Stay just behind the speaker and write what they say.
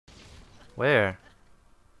Where?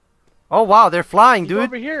 Oh wow, they're flying, He's dude.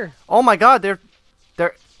 over here. Oh my god, they're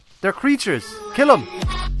creatures. Kill them.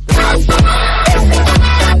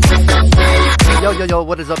 Yo,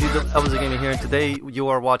 what is up, YouTube? ElderWizardGaming here, and today you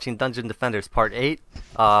are watching Dungeon Defenders Part 8.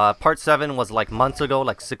 Part 7 was like months ago,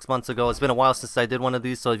 like 6 months ago. It's been a while since I did one of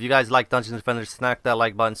these, so if you guys like Dungeon Defenders, smack that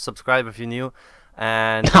like button, subscribe if you're new.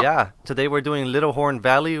 And yeah, today we're doing Little Horn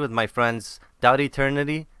Valley with my friends Doubt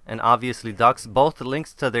Eternity and obviously Ducks. Both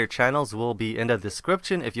links to their channels will be in the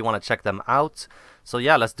description if you want to check them out. So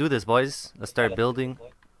yeah, let's do this, boys. Let's start building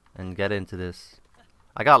and get into this.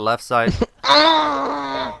 I got left side.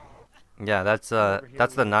 Yeah, that's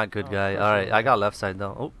the not good guy. All right, I got left side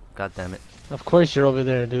though. Oh, god damn it. Of course you're over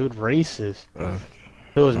there, dude. Racist. If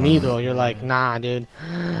it was me though, you're like, nah, dude.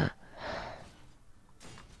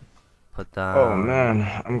 Put down. Oh man,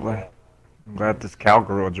 I'm glad this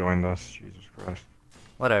cowgirl joined us. Jesus Christ.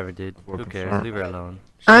 Whatever, dude. Who cares? Leave her alone.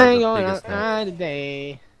 She I has ain't the going biggest neck. outside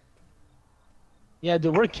today. Yeah,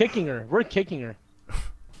 dude, we're kicking her. We're kicking her.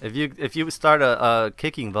 If you start a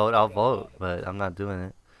kicking vote, I'll vote, but I'm not doing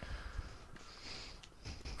it.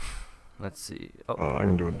 Let's see. Oh, I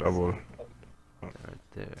can do a double. right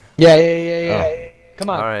there. Yeah. Come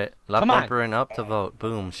on. All right, left Come on. bumper and up to vote.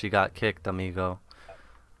 Boom, she got kicked, amigo.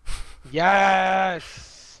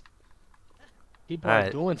 Yes. People are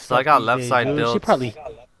Alright, doing so stuff I got these left days, side dude. She builds. probably.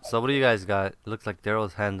 So what do you guys got? Looks like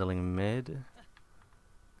Daryl's handling mid.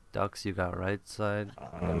 Ducks, you got right side.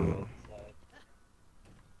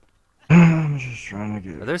 I'm just trying to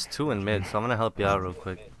get. There's two in mid, so I'm gonna help you out real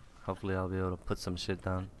quick. Hopefully I'll be able to put some shit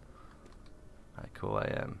down. Alright, cool, I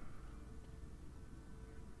am.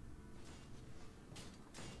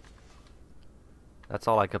 That's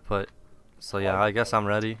all I could put. So yeah, I guess I'm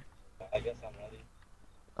ready.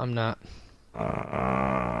 I'm not.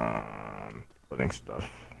 Putting stuff.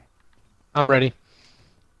 I'm ready.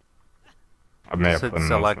 I may have Hit put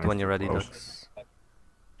select when you're ready, Ducks.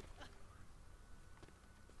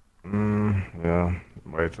 Yeah,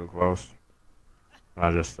 way too close.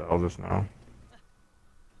 I just sell this now.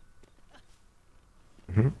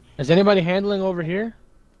 Is anybody handling over here?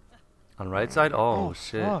 On right side? Oh,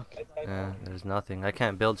 shit. Fuck. Yeah, there's nothing. I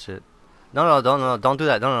can't build shit. No, don't do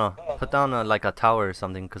that. No. Put down like a tower or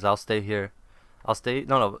something, cause I'll stay here. I'll stay.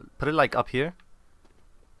 No. Put it like up here.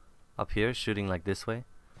 Up here, shooting like this way,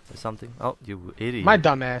 or something. Oh, you idiot! My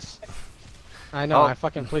dumbass. I know. Oh. I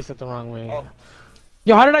fucking placed it the wrong way.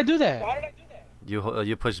 Yo, how did I do that?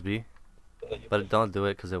 You push B, but don't do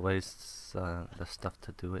it, cause it wastes the stuff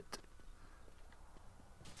to do it.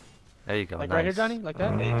 There you go. Like nice. right here, Johnny? Like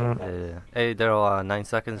that? Yeah. Hey, Daryl. 9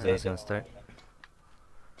 seconds, and it's gonna start.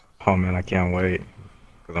 Oh man, I can't wait.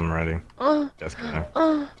 Cause I'm ready. Just kidding.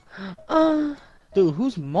 Dude,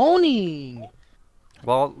 who's moaning?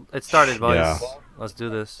 Well, it started, boys. Yeah. Let's do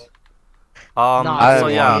this. Nah, So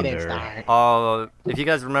it yeah. didn't start. If you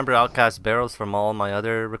guys remember Outcast Barrels from all my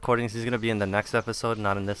other recordings, he's gonna be in the next episode,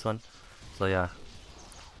 not in this one. So yeah.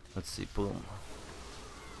 Let's see. Boom.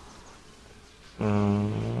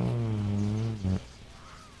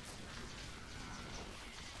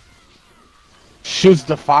 Shoots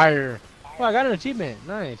the fire. Oh, I got an achievement.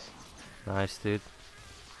 Nice. Nice, dude.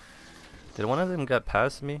 Did one of them get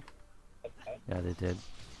past me? Yeah, they did.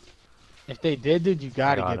 If they did, dude, you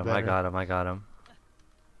gotta get better. I got him.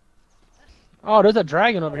 Oh, there's a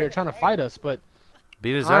dragon over here trying to fight us, but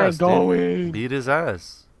Beat his I ass, ain't going. dude. Beat his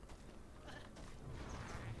ass.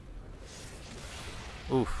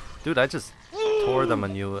 Oof. Dude, I just tore them a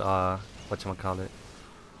new, whatchamacallit.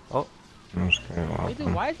 Oh, Hey,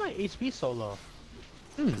 dude, why is my HP so low?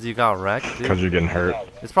 because you got wrecked, dude. Because you're getting hurt.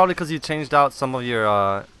 It's probably because you changed out some of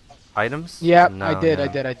your, items? Yeah, No, I did. yeah.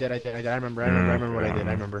 I remember what I did.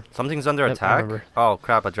 I remember. Something's under Yep, I attack? remember. Oh,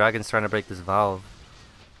 crap. A dragon's trying to break this valve.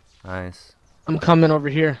 Nice. I'm coming over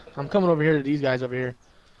here. I'm coming over here to these guys over here.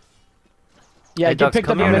 Yeah, Hey, get Ducks, picked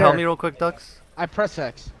come up here in and help me midair. real quick, Ducks. I press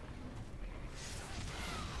X.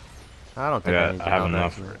 I don't think I Yeah, need I to have know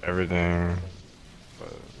enough that. for everything. But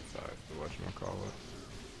besides the whatchamacallit.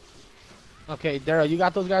 Okay, Daryl, you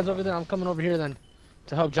got those guys over there? I'm coming over here then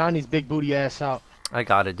to help Johnny's big booty ass out. I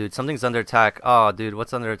got it, dude. Something's under attack. Oh, dude,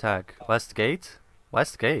 what's under attack? West Gate?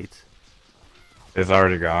 West Gate? It's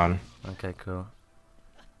already gone. Okay, cool.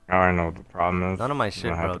 I already know what the problem is. None of my I'm shit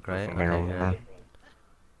gonna have to broke, put right? something Okay, over yeah. there.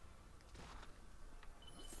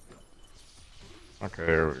 Okay,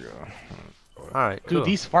 here we go. Alright, cool. Dude,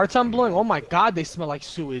 these farts I'm blowing, oh my god, they smell like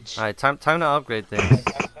sewage. Alright, time to upgrade things.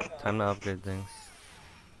 Time to upgrade things.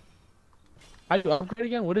 How do you upgrade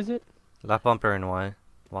again? What is it? Left bumper and Y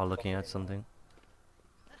while looking at something.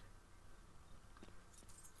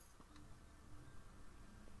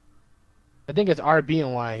 I think it's RB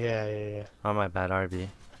and Y. Yeah, yeah, yeah. Oh, my bad, RB.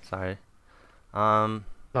 Sorry. No,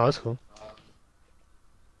 it's cool.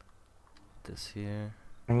 This here.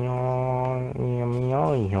 Alright.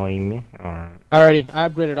 Alrighty, I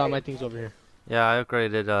upgraded all my things over here. Yeah, I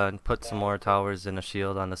upgraded and put some more towers and a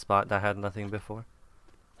shield on the spot that had nothing before.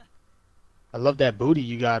 I love that booty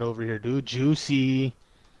you got over here, dude. Juicy.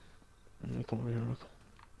 Let me come over here real quick.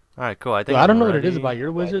 Alright, cool. I think Dude, I don't I'm know what it is ready. about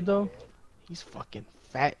your wizard though. He's fucking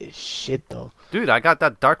fat as shit though. Dude, I got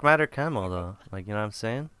that dark matter camo though. Like, you know what I'm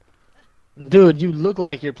saying? Dude, you look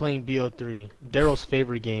like you're playing BO3. Daryl's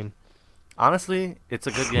favorite game. Honestly, it's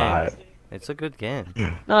a good game. Not. It's a good game.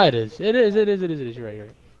 No, it is. It is. It is. It is. It is. You're right. You're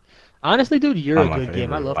right. Honestly, dude, you're Not a my good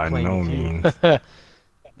game. I favorite love by playing no with you. means.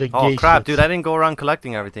 The Oh gay crap, shits. dude, I didn't go around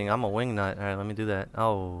collecting everything. I'm a wingnut. Alright, let me do that.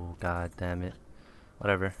 Oh, god damn it.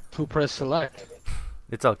 Whatever. Who press select?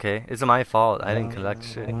 It's okay. It's my fault. I didn't collect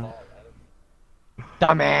shit.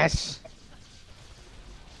 Dumbass.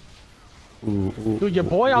 Dude, your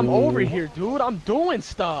boy, I'm over here, dude. I'm doing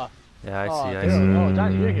stuff. Yeah, I Oh, see, I dude, see. oh,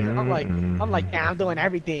 Johnny, you're here. I'm like, yeah, I'm doing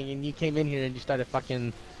everything, and you came in here and you started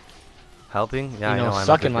fucking, Helping? Yeah, you know, I know. I'm a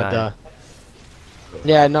sucking good my guy. duh.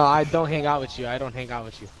 Yeah, no, I don't hang out with you. I don't hang out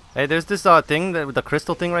with you. Hey, there's this thing, the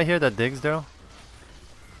crystal thing right here that digs, Daryl.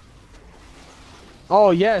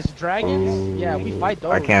 Oh yes, dragons. Yeah, we fight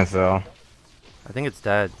those. I can't sell. I think it's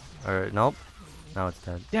dead. Or, nope. No, it's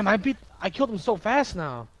dead. Damn, I killed him so fast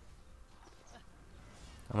now.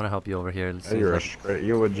 I'm gonna help you over here. Let's see You're a if I- straight.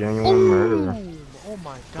 You're a genuine murderer. Oh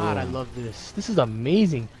my god, I Boom. love this. This is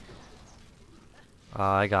amazing.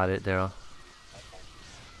 I got it, Daryl.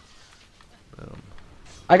 Boom.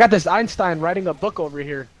 I got this Einstein writing a book over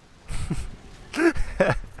here.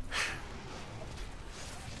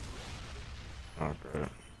 Okay.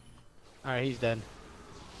 Alright, he's dead.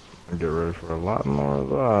 Get ready for a lot more of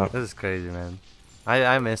that. This is crazy, man.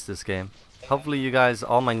 I miss this game. Hopefully you guys,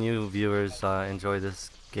 all my new viewers, enjoy this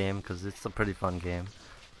game because it's a pretty fun game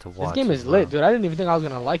to watch. This game as is well. lit, dude. I didn't even think I was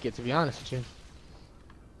gonna like it, to be honest with you.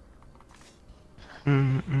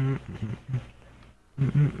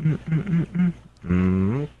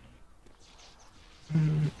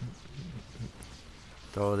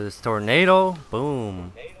 Throw this tornado.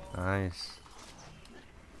 Boom. Nice.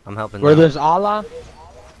 I'm helping. Where now. there's Allah,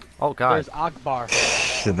 Oh god. there's Akbar.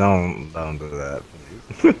 Don't do that,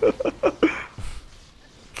 please.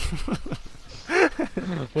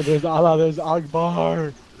 Where there's Allah, there's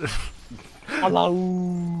Akbar.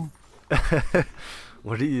 Allah.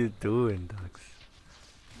 What are you doing, Dux?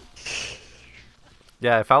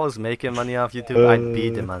 Yeah, if I was making money off YouTube, I'd be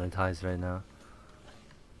demonetized right now.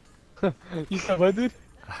 You said what, dude?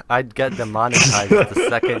 I'd get demonetized the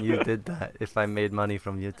second you did that if I made money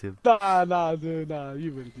from YouTube. Nah, dude, nah.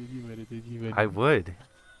 You would've, dude. You would've, dude. You would've. I would.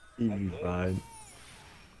 You'd be fine.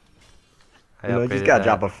 I You know, you just upgraded gotta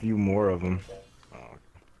that. drop a few more of them.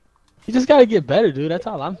 You just gotta get better, dude. That's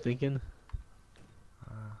all I'm thinking.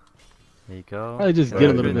 There you go. Probably just get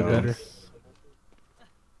a little bit better.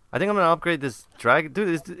 I think I'm gonna upgrade this dragon. Dude,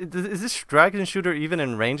 is this dragon shooter even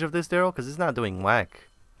in range of this, Daryl? Because it's not doing whack.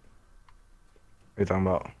 What are you talking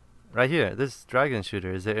about? Right here, this dragon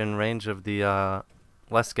shooter, is it in range of the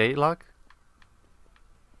West Gate lock?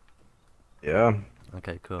 Yeah.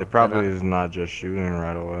 Okay, cool. It probably Then is not just shooting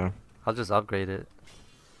right away. I'll just upgrade it.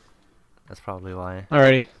 That's probably why.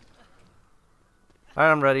 Alrighty,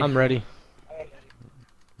 Alright, I'm ready. I'm ready.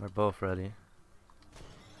 We're both ready.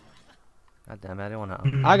 God damn it, I didn't wanna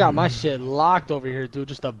I got my shit locked over here, dude.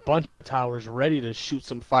 Just a bunch of towers ready to shoot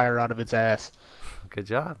some fire out of its ass. Good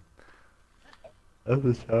job.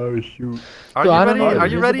 That's how I shoot. Are Dude, you I don't ready? know what Are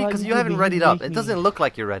it you is ready? about Because you, you haven't but readied you up. make It doesn't me- look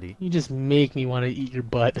like you're ready. You just make me want to eat your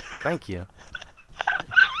butt. Thank you.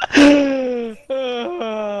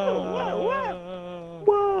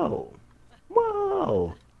 Whoa!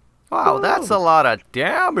 Whoa! Wow, that's a lot of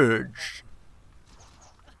damage.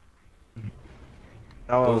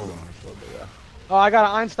 Oh, Oh, I got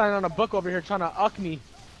an Einstein on a book over here trying to uck me.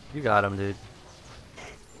 You got him, dude.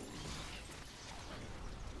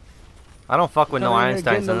 I don't fuck with no Come in here,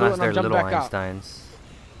 get in Einsteins the loot, unless and they're I'll jump little back out. Einsteins.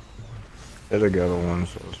 they're the other one,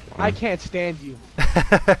 so it's fine. I can't stand you.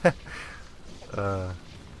 Yeah,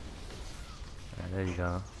 there you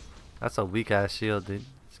go. That's a weak ass shield, dude.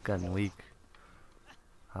 It's getting weak.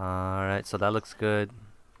 Alright, so that looks good.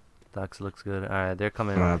 Dux looks good. Alright, they're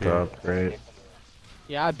coming I'm gonna up have to here. upgrade.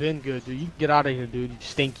 Yeah, I've been good, dude. You can get out of here, dude. You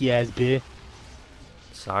stinky ass bitch.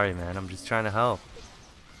 Sorry, man. I'm just trying to help.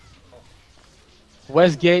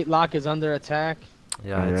 Westgate lock is under attack.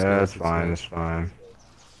 Yeah, it's good. It's fine. good. It's fine.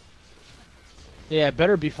 Yeah, it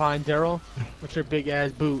better be fine, Daryl. With your big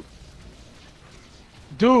ass boot.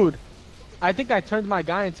 Dude, I think I turned my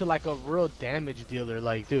guy into like a real damage dealer.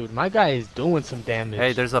 Like, dude, my guy is doing some damage.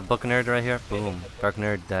 Hey, there's a book nerd right here. Boom. Dark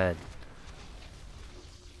nerd dead.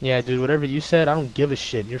 Yeah, dude, whatever you said, I don't give a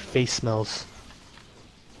shit. Your face smells.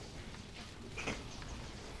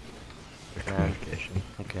 Communication.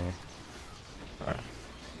 Okay. Alright.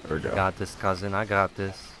 There we go. Got this, cousin. I got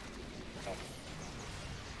this.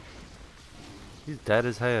 He's dead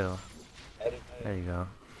as hell. There you go.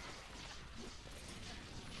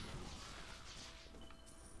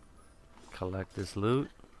 Collect this loot.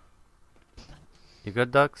 You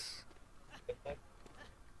good, Ducks?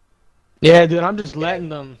 Yeah, dude, I'm just letting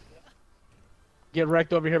them get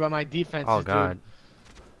wrecked over here by my defenses. Oh god. Dude.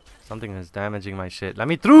 Something is damaging my shit. Let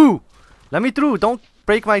me through! Let me through! Don't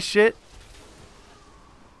break my shit!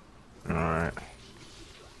 Alright.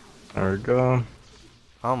 There we go.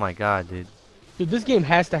 Oh my god, dude. Dude, this game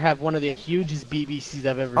has to have one of the hugest BBCs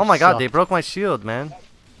I've ever Oh my god, sucked. they broke my shield, man.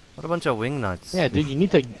 What a bunch of wingnuts. Yeah, dude, you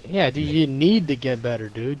need to. Yeah, dude, you need to get better,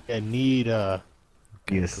 dude. You need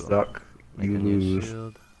You suck. Make You a new lose.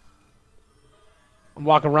 shield.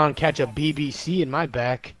 walk around, catch a BBC in my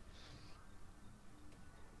back.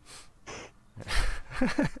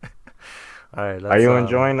 Alright, let's Are you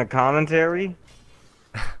enjoying the commentary?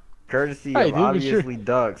 Courtesy Hey, of dude, obviously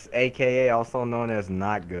Ducks, aka also known as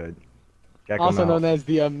Not Good. Check Also him out. known as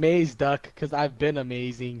the Amaze Duck, because I've been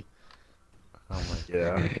amazing. Oh my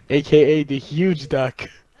Yeah, AKA the Huge Duck.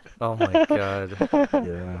 Oh my god.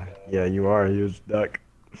 yeah, yeah. You are a huge duck.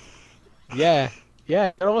 Yeah.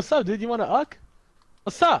 Yeah. Oh, what's up, dude? You want to uck?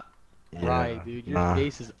 What's up? Yeah, Right, dude. Your nah.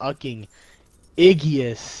 face is ucking.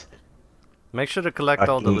 Iggious. Make sure to collect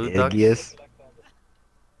all the Fucking loot, Ducks. Iggious.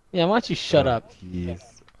 Yeah, why don't you shut up? Jeez.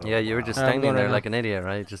 Yeah, you were just I'm standing going there right like an idiot,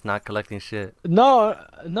 right? Just not collecting shit. No,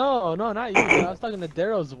 not you. Dude. I was talking to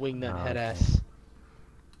Daryl's wingnut Oh, head okay. ass.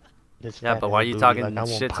 This Yeah, fat but why are little you booty, talking like, I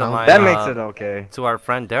won't shit to pound my it. That makes it okay. to our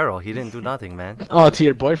friend Daryl? He didn't do nothing, man. Oh, to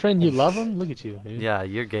your boyfriend? You love him? Look at you, dude. Yeah,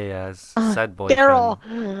 you're gay ass said boyfriend.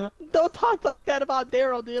 Daryl! Don't talk like that about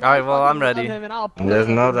Daryl, dude. Alright, I well, fucking I'm ready. love him and I'll put Just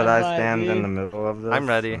him know in that my I butt, stand in dude. the middle of this. I'm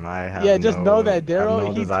ready. And I have Yeah, just know that, have Daryl,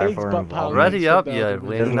 no he desire takes for butt involvement. power. Ready up, So you dumb.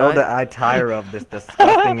 wing Just know nut. that I tire of this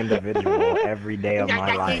disgusting individual every day of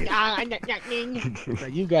my life.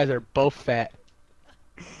 You guys are both fat.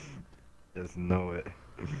 Just know it.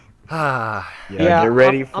 Ah, Yeah, Yeah, get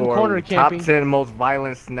ready I'm for corner top camping. 10 most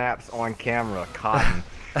violent snaps on camera. Cotton.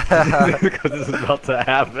 Because this is about to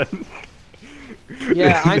happen.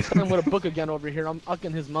 Yeah, Einstein with a book again over here. I'm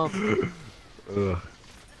ucking his mom. Ugh.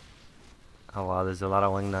 oh wow, there's a lot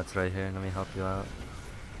of wing nuts right here. Let me help you out.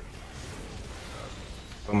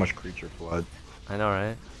 So much creature flood. I know,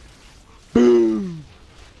 right?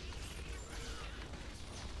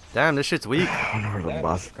 Damn, this shit's weak. I don't know where the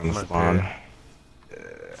boss is gonna I'm up spawn. there.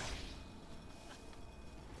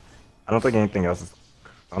 I don't think anything else is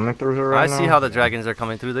coming through here right I now. see how the dragons are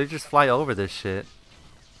coming through. They just fly over this shit.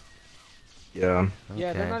 Yeah.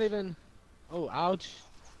 Yeah, they're Okay. not even. Oh, ouch.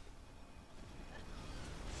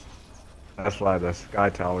 That's why the sky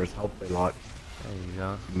towers help a lot. There you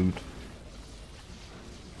go. Loot.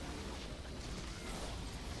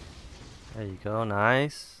 There you go.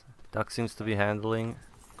 Nice. Duck seems to be handling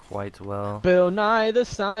quite well. Bill Nye the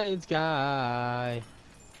Science Guy.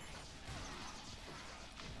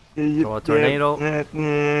 Throw a tornado. I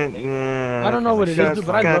I don't know what it is, dude,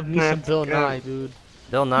 but I love me some Bill Nye, dude.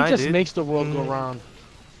 Bill He Nye, just dude. makes the world go round.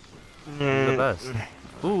 He's the best.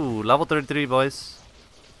 Ooh, level 33, boys.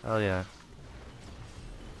 Oh yeah.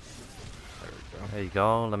 There you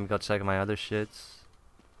go. Let me go check my other shits.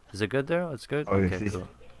 Is it good there? It's good? Oh, Okay, it's- cool.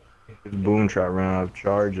 His boom trap ran out of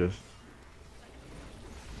charges.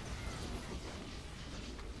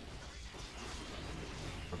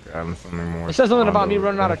 Okay, I'm assuming more. It says something about me condos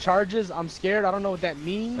running out there. of charges. I'm scared. I don't know what that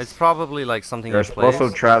means. It's probably like something Your in place.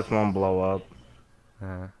 explosive traps won't blow up.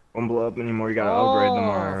 Uh, Won't blow up anymore. You gotta upgrade them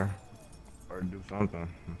Oh. or do something.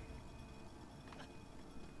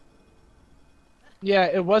 Yeah,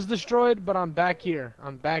 it was destroyed, but I'm back here.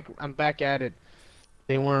 I'm back at it.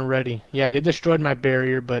 They weren't ready. Yeah, they destroyed my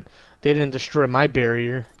barrier, but they didn't destroy my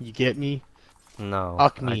barrier. You get me? no,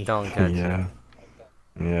 Fuck I me. don't get Yeah.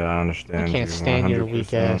 Yeah, I understand. I can't you stand your weak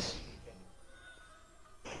 100%. ass.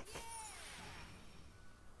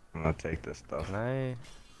 I'm gonna take this you. stuff. Can I?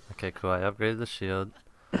 Okay, cool. I upgraded the shield.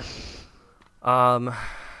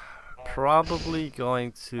 Probably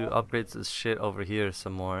going to upgrade this shit over here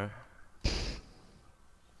some more.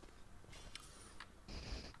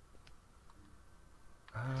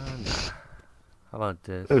 Nah. How about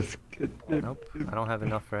this? That's good. Nope, I don't have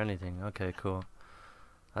enough for anything. Okay, cool.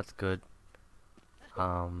 That's good.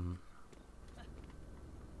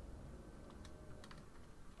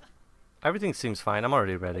 Everything seems fine. I'm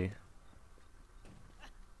already ready.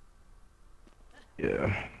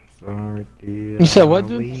 Yeah. Sorry, You said what,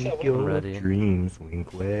 dude? I'm ready. Dreams when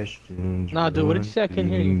questions. Nah, dude, what did you say? I couldn't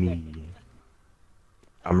hear you. Me.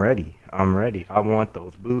 I'm ready. I'm ready. I want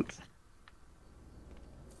those boots.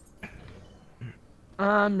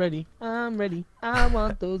 I'm ready. I'm ready. I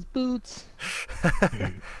want those boots.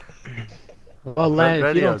 Oh, lad,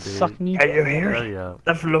 if you don't suck me. Can you hear Ready up.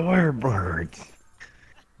 the floorboards?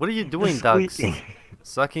 What are you doing, Ducks?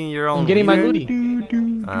 Sucking your own. I'm getting my weed?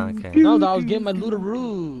 looty. Okay. No, dog, I was getting my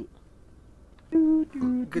lootaroo.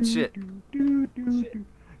 Good shit.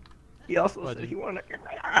 He also What, said he wanted.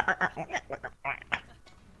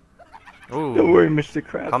 Ooh. Don't worry, Mr.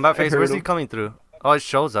 Krabs. Combat I phase. heard Where's he him. coming through? Oh, it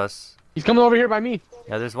shows us. He's coming over here by me.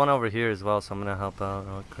 Yeah, there's one over here as well, so I'm gonna help out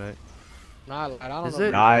real quick. Nah, I don't Is know.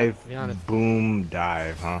 it? Dive, To be honest. boom,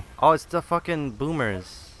 dive, huh? Oh, it's the fucking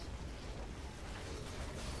boomers.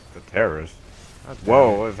 The terrorists. God damn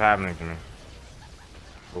Whoa, it. what's happening to me?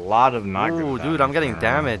 A lot of not good Ooh, dude, damage I'm getting going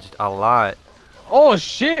on. damaged a lot. Oh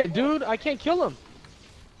shit, dude! I can't kill him.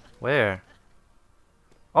 Where?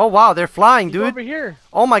 Oh wow, they're flying, He's dude. over here.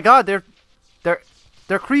 Oh my god, they're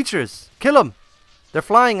creatures. Kill them. They're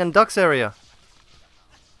flying in Duck's area. Oh,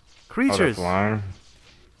 they're Creatures. flying.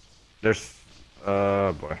 There's,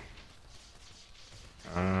 boy.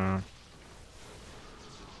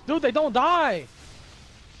 Dude, they don't die.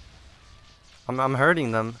 I'm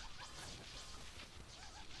hurting them.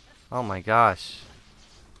 Oh my gosh.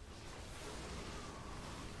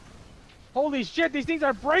 Holy shit, these things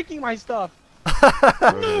are breaking my stuff.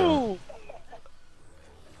 No.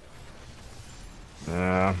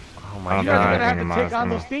 Yeah. Oh I my don't You guys are god. gonna have think to it take on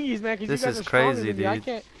might those thingies, man, because This you guys is are stronger crazy, than me. I dude.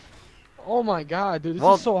 can't. Oh my god, dude, this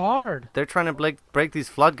Well, is so hard. They're trying to break these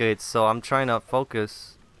floodgates, so I'm trying to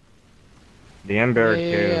focus. The end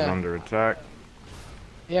barricade is yeah. under attack.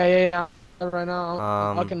 Yeah. Right now,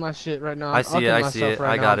 I'm Um, ucking my shit right now. I I'm see it, ucking I see myself it.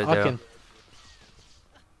 Right I now. got I'm it, Daryl.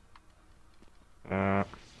 ucking.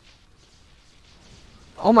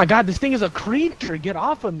 Oh my god, this thing is a creature. Get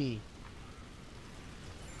off of me.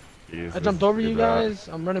 Jesus, I jumped over look you at that. guys.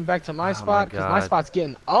 I'm running back to my Oh spot because my God. spot's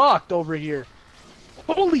getting ucked over here.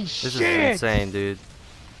 Holy This shit! is insane, dude.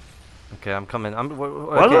 Okay, I'm coming. I'm. What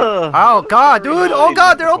Okay. the- Oh what god, the dude! reality Oh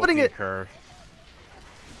god, they're opening it. difficulty curve?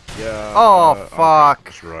 Yeah. Oh, okay, fuck.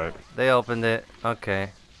 that's right. They opened it.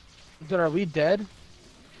 Okay. Dude, are we dead?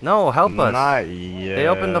 No, help us. Not yet. They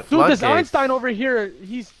opened the Dude, floodgates. this Einstein over here,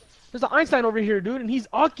 there's an Einstein over here, dude, and he's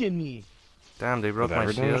ucking me. Damn, they Is broke my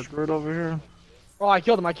everything shield. screwed over here? Oh, I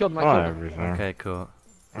killed him. I killed him. Not everything. Okay, cool.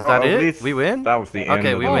 Is Oh, that at it? least We win? That was the end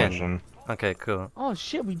Okay, of we the win. mission. Okay, cool. Oh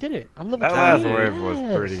shit, we did it. I'm level That last 20. wave was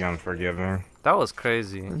Yes. pretty unforgiving. That was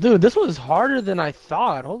crazy. Dude, this was harder than I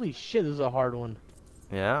thought. Holy shit, this is a hard one.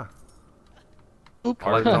 Yeah. Oop.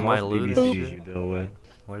 Harder than my loot. BBCs you deal with.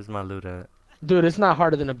 Where's my loot at? Dude, it's not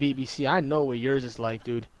harder than a BBC. I know what yours is like,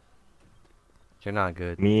 dude. You're not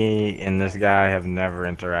good. Me and this guy have never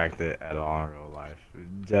interacted at all in real life.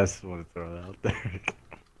 Just want to throw that out there.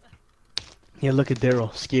 Yeah, look at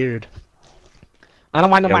Daryl, scared. I don't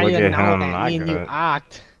want Yeah, nobody look to at know him, that I me and you got it.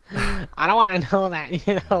 act. I don't want to know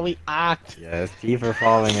that, we act. Yes, teeth are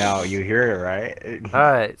falling out. You hear it, right?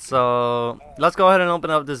 Alright, so let's go ahead and open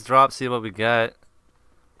up this drop, see what we get.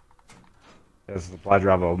 It's the supply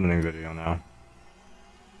drop opening video now.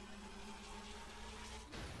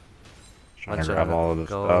 Trying to Bunch grab of all of this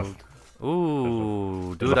gold. stuff.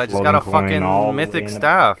 Ooh, there's dude, a I just got a floating coin all fucking the way mythic in the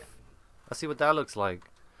staff. Let's see what that looks like.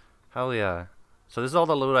 Hell yeah. So this is all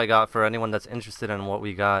the loot I got for anyone that's interested in what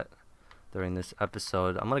we got during this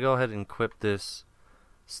episode. I'm gonna go ahead and equip this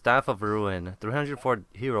Staff of Ruin. 304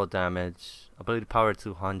 hero damage, ability power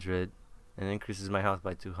 200, and increases my health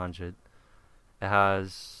by 200. It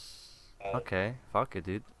has... Okay, fuck it,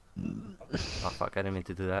 dude. Oh fuck, I didn't mean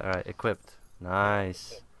to do that. Alright, equipped.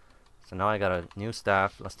 Nice. So now I got a new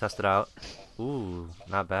staff. Let's test it out. Ooh,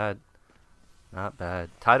 not bad. Not bad.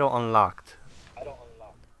 Title unlocked.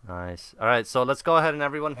 Nice. Alright, so let's go ahead and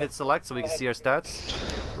everyone hit select so we can see our stats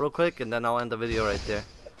real quick, and then I'll end the video right there.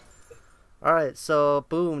 Alright, so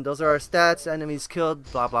boom, those are our stats, enemies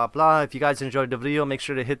killed, blah blah blah. If you guys enjoyed the video, make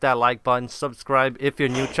sure to hit that like button, subscribe if you're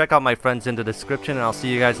new, check out my friends in the description, and I'll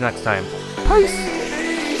see you guys next time. Peace!